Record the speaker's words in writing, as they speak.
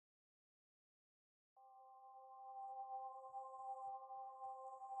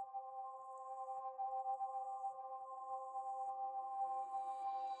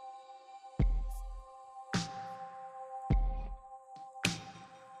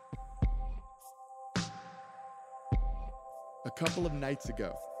A couple of nights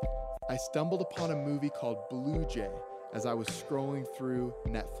ago, I stumbled upon a movie called Blue Jay as I was scrolling through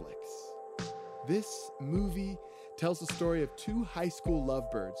Netflix. This movie tells the story of two high school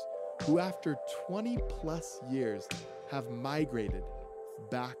lovebirds who, after 20 plus years, have migrated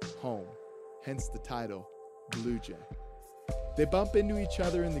back home, hence the title, Blue Jay. They bump into each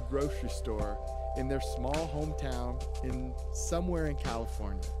other in the grocery store in their small hometown somewhere in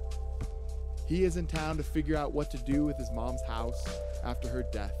California. He is in town to figure out what to do with his mom's house after her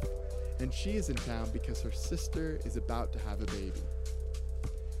death, and she is in town because her sister is about to have a baby.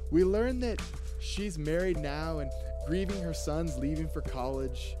 We learn that she's married now and grieving her sons leaving for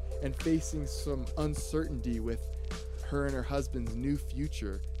college and facing some uncertainty with her and her husband's new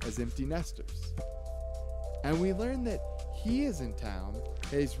future as empty nesters. And we learn that he is in town.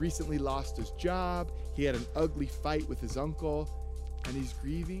 He's recently lost his job, he had an ugly fight with his uncle, and he's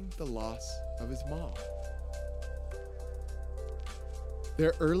grieving the loss of his mom.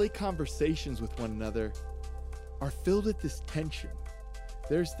 Their early conversations with one another are filled with this tension.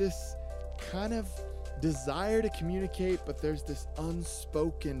 There's this kind of desire to communicate, but there's this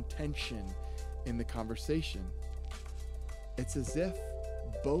unspoken tension in the conversation. It's as if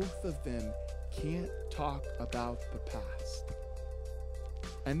both of them can't talk about the past.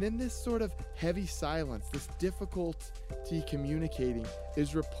 And then this sort of heavy silence, this difficulty communicating,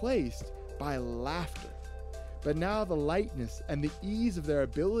 is replaced by laughter. But now the lightness and the ease of their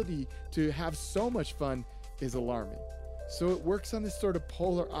ability to have so much fun is alarming. So it works on this sort of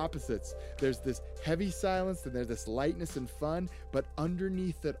polar opposites. There's this heavy silence and there's this lightness and fun, but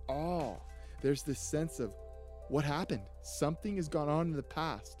underneath it all, there's this sense of what happened? Something has gone on in the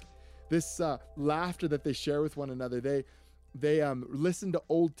past. This laughter that they share with one another, they listen to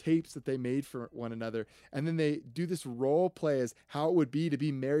old tapes that they made for one another, and then they do this role play as how it would be to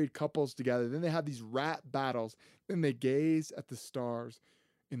be married couples together. Then they have these rap battles, then they gaze at the stars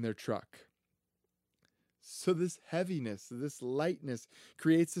in their truck. So this heaviness, this lightness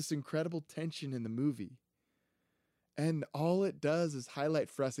creates this incredible tension in the movie. And all it does is highlight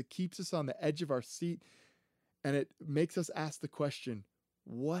for us, it keeps us on the edge of our seat, and it makes us ask the question,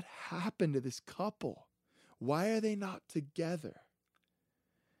 what happened to this couple? Why are they not together?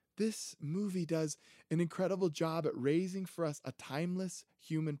 This movie does an incredible job at raising for us a timeless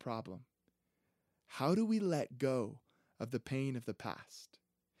human problem. How do we let go of the pain of the past?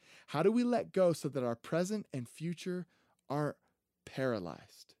 How do we let go so that our present and future aren't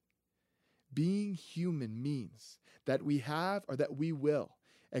paralyzed? Being human means that we have or that we will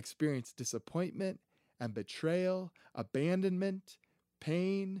experience disappointment and betrayal, abandonment,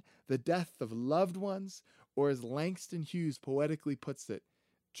 pain, the death of loved ones, or as Langston Hughes poetically puts it,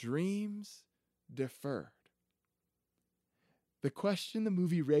 dreams deferred. The question the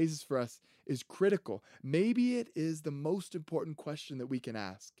movie raises for us is critical. Maybe it is the most important question that we can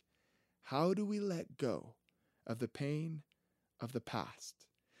ask. How do we let go of the pain of the past?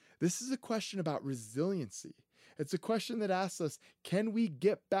 This is a question about resiliency. It's a question that asks us, can we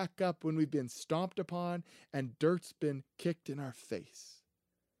get back up when we've been stomped upon and dirt's been kicked in our face?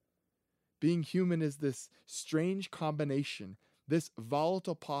 Being human is this strange combination, this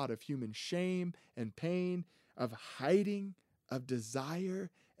volatile pot of human shame and pain, of hiding, of desire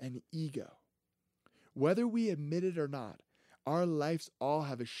and ego. Whether we admit it or not, our lives all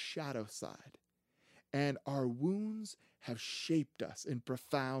have a shadow side, and our wounds have shaped us in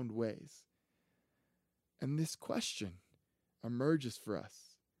profound ways. And this question emerges for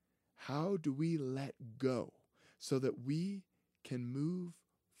us. How do we let go so that we can move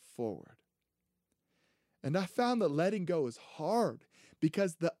forward? And I found that letting go is hard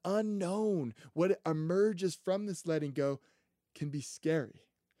because the unknown, what emerges from this letting go, can be scary.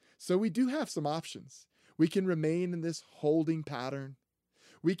 So we do have some options. We can remain in this holding pattern.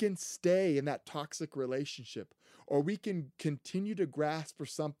 We can stay in that toxic relationship, or we can continue to grasp for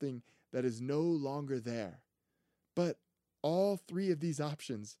something that is no longer there. But all three of these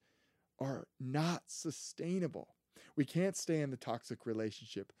options are not sustainable. We can't stay in the toxic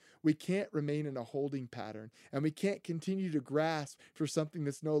relationship. We can't remain in a holding pattern, and we can't continue to grasp for something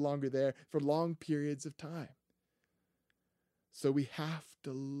that's no longer there for long periods of time. So we have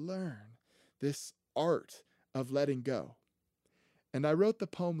to learn this art of letting go. And I wrote the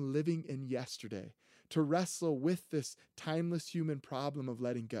poem Living in Yesterday to wrestle with this timeless human problem of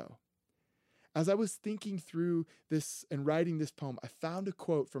letting go. As I was thinking through this and writing this poem, I found a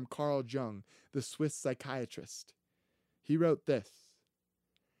quote from Carl Jung, the Swiss psychiatrist. He wrote this: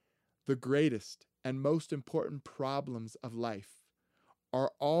 "The greatest and most important problems of life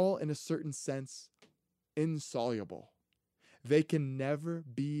are all, in a certain sense, insoluble. They can never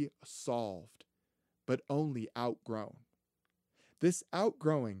be solved, but only outgrown. This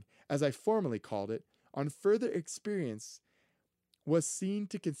outgrowing, as I formerly called it, on further experience, was seen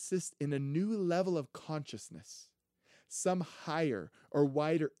to consist in a new level of consciousness. Some higher or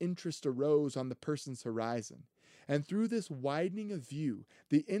wider interest arose on the person's horizon, and through this widening of view,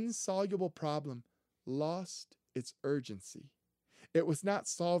 the insoluble problem lost its urgency. It was not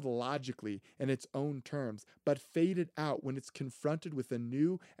solved logically in its own terms, but faded out when it's confronted with a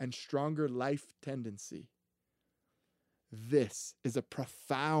new and stronger life tendency. This is a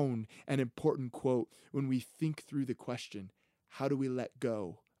profound and important quote when we think through the question, how do we let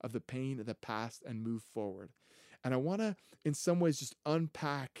go of the pain of the past and move forward? And I want to, in some ways, just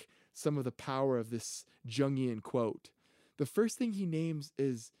unpack some of the power of this Jungian quote. The first thing he names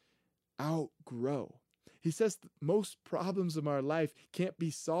is outgrow. He says most problems of our life can't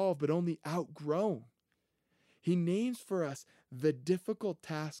be solved, but only outgrown. He names for us the difficult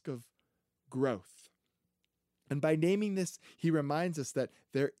task of growth. And by naming this, he reminds us that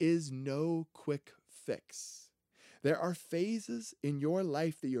there is no quick fix. There are phases in your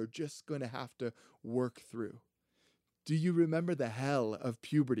life that you're just going to have to work through. Do you remember the hell of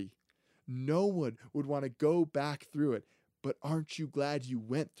puberty? No one would want to go back through it, but aren't you glad you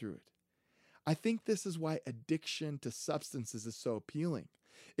went through it? I think this is why addiction to substances is so appealing.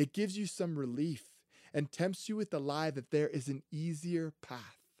 It gives you some relief and tempts you with the lie that there is an easier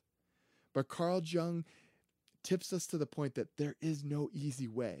path. But Carl Jung tips us to the point that there is no easy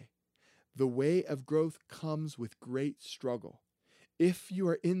way. The way of growth comes with great struggle. If you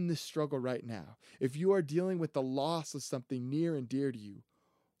are in this struggle right now, if you are dealing with the loss of something near and dear to you,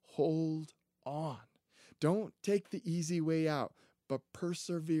 hold on. Don't take the easy way out, but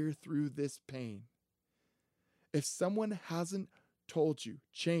persevere through this pain. If someone hasn't told you,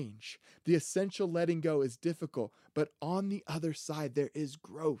 change. The essential letting go is difficult, but on the other side, there is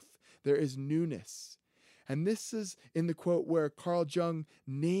growth. There is newness. And this is in the quote where Carl Jung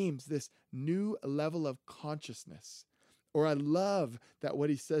names this new level of consciousness. Or I love that what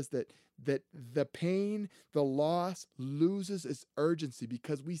he says that the pain, the loss loses its urgency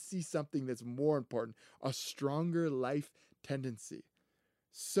because we see something that's more important, a stronger life tendency.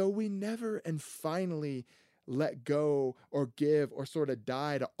 So we never and finally let go or give or sort of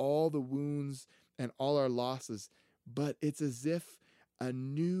die to all the wounds and all our losses, but it's as if a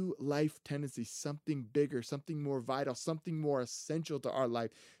new life tendency, something bigger, something more vital, something more essential to our life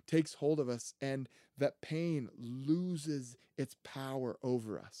takes hold of us, and that pain loses its power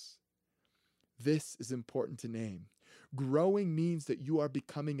over us. This is important to name. Growing means that you are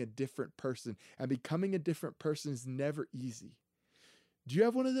becoming a different person, and becoming a different person is never easy. Do you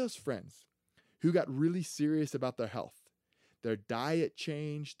have one of those friends who got really serious about their health? Their diet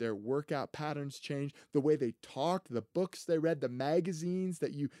changed, their workout patterns changed, the way they talked, the books they read, the magazines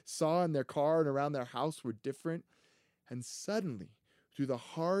that you saw in their car and around their house were different. And suddenly, through the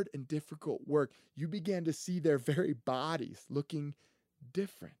hard and difficult work, you began to see their very bodies looking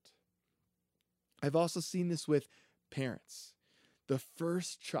different. I've also seen this with parents. The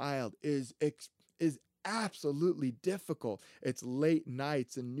first child is absolutely difficult. It's late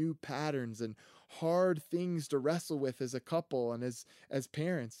nights and new patterns and hard things to wrestle with as a couple and as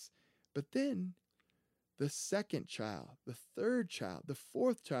parents. But then the second child, the third child, the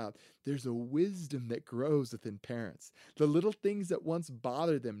fourth child, there's a wisdom that grows within parents. The little things that once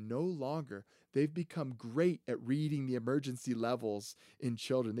bothered them no longer. They've become great at reading the emergency levels in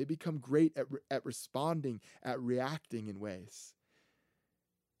children. They become great at responding, at reacting in ways.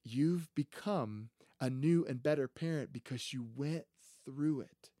 You've become a new and better parent because you went through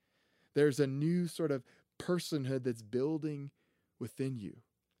it. There's a new sort of personhood that's building within you.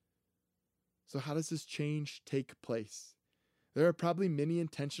 So how does this change take place? There are probably many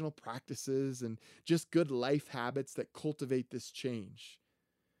intentional practices and just good life habits that cultivate this change.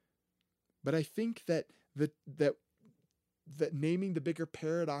 But I think that naming the bigger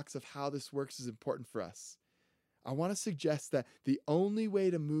paradox of how this works is important for us. I want to suggest that the only way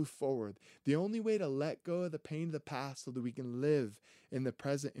to move forward, the only way to let go of the pain of the past so that we can live in the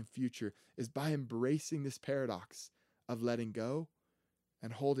present and future is by embracing this paradox of letting go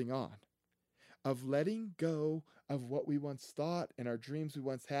and holding on, of letting go of what we once thought and our dreams we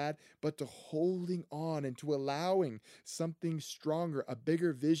once had, but to holding on and to allowing something stronger, a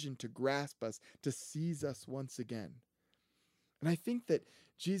bigger vision to grasp us, to seize us once again. And I think that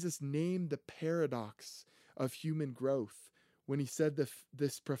Jesus named the paradox of human growth when he said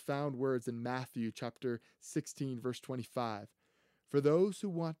this profound words in Matthew chapter 16, verse 25. For those who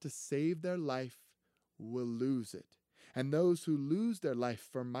want to save their life will lose it, and those who lose their life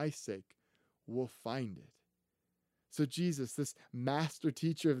for my sake will find it. So Jesus, this master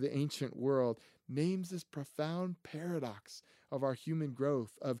teacher of the ancient world, names this profound paradox of our human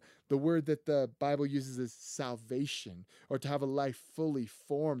growth, of the word that the Bible uses is salvation, or to have a life fully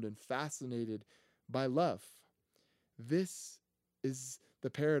formed and fascinated by love. This is the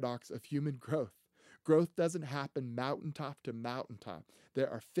paradox of human growth. Growth doesn't happen mountaintop to mountaintop. There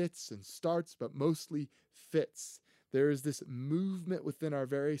are fits and starts, but mostly fits. There is this movement within our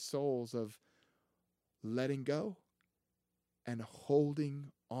very souls of letting go and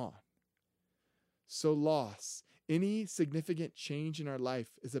holding on. So loss, any significant change in our life,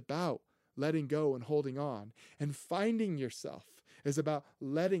 is about letting go and holding on. And finding yourself is about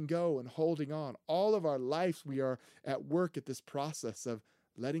letting go and holding on. All of our lives, we are at work at this process of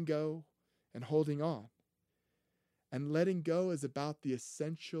letting go and holding on. And letting go is about the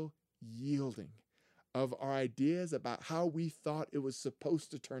essential yielding of our ideas about how we thought it was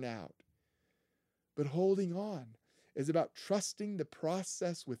supposed to turn out. But holding on is about trusting the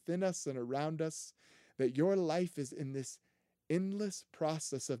process within us and around us, that your life is in this endless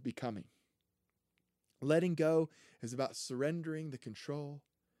process of becoming. Letting go is about surrendering the control,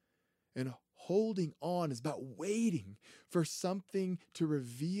 and holding on is about waiting for something to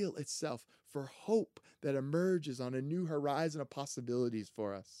reveal itself, for hope that emerges on a new horizon of possibilities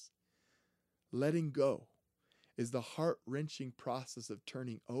for us. Letting go is the heart-wrenching process of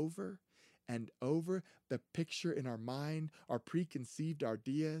turning over and over the picture in our mind, our preconceived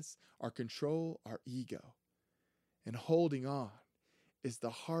ideas, our control, our ego. And holding on is the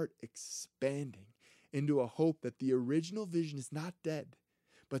heart expanding into a hope that the original vision is not dead,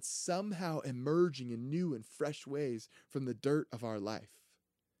 but somehow emerging in new and fresh ways from the dirt of our life.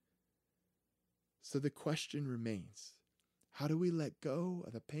 So the question remains, how do we let go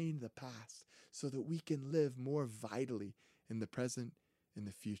of the pain of the past so that we can live more vitally in the present, in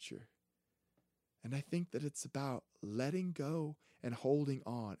the future? And I think that it's about letting go and holding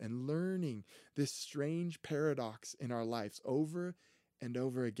on and learning this strange paradox in our lives over and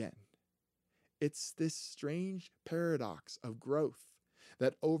over again. It's this strange paradox of growth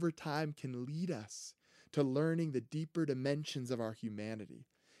that over time can lead us to learning the deeper dimensions of our humanity.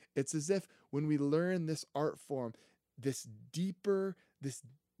 It's as if when we learn this art form, this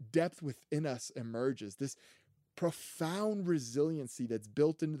depth within us emerges, this profound resiliency that's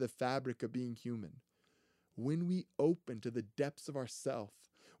built into the fabric of being human. When we open to the depths of ourself,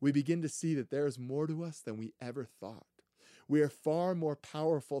 we begin to see that there is more to us than we ever thought. We are far more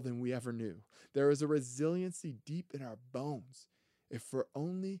powerful than we ever knew. There is a resiliency deep in our bones if we're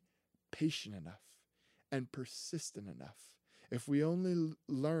only patient enough and persistent enough, if we only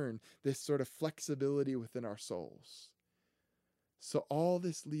learn this sort of flexibility within our souls. So all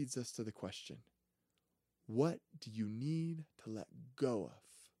this leads us to the question, what do you need to let go of?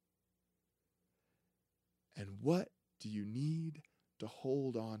 And what do you need to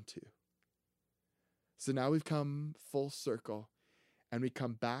hold on to? So now we've come full circle, and we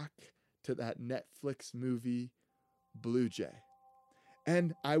come back to that Netflix movie, Blue Jay.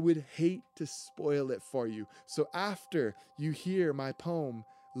 And I would hate to spoil it for you. So after you hear my poem,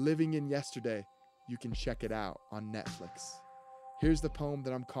 Living in Yesterday, you can check it out on Netflix. Here's the poem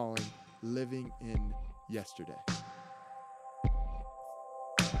that I'm calling Living in Yesterday.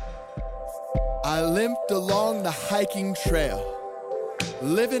 I limped along the hiking trail,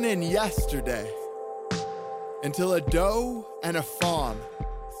 living in yesterday, until a doe and a fawn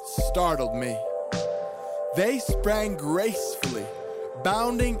startled me. They sprang gracefully,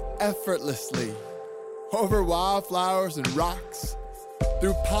 bounding effortlessly, over wildflowers and rocks,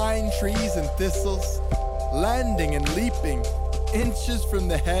 through pine trees and thistles, landing and leaping inches from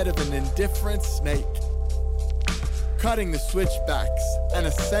the head of an indifferent snake, cutting the switchbacks and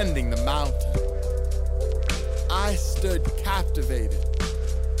ascending the mountain. I stood captivated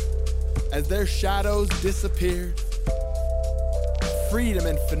as their shadows disappeared. Freedom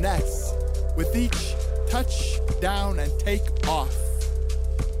and finesse with each touch down and take off.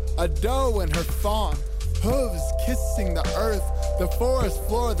 A doe and her fawn, hooves kissing the earth, the forest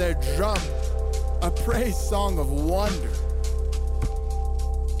floor their drum, a praise song of wonder.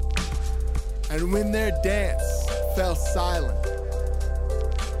 And when their dance fell silent,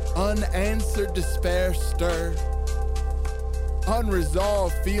 unanswered despair stirred,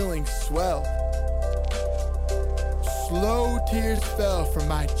 unresolved feelings swelled. Slow tears fell from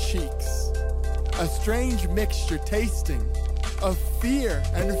my cheeks, a strange mixture tasting of fear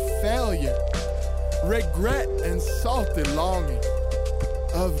and failure, regret and salted longing,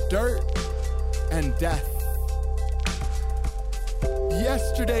 of dirt and death.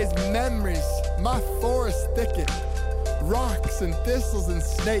 Yesterday's memories, my forest thicket, rocks and thistles and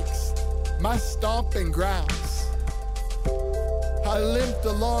snakes, my stomping grounds. I limped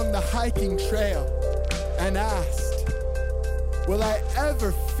along the hiking trail and asked, will I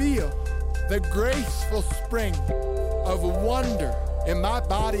ever feel the graceful spring of wonder in my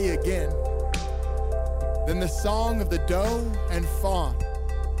body again. Then the song of the doe and fawn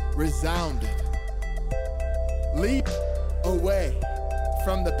resounded. Leap away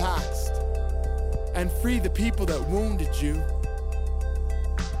from the past and free the people that wounded you.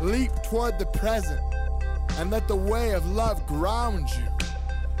 Leap toward the present and let the way of love ground you.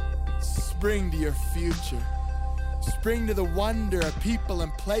 Spring to your future. Spring to the wonder of people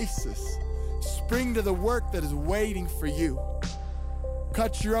and places. Spring to the work that is waiting for you.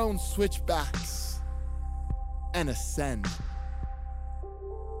 Cut your own switchbacks and ascend.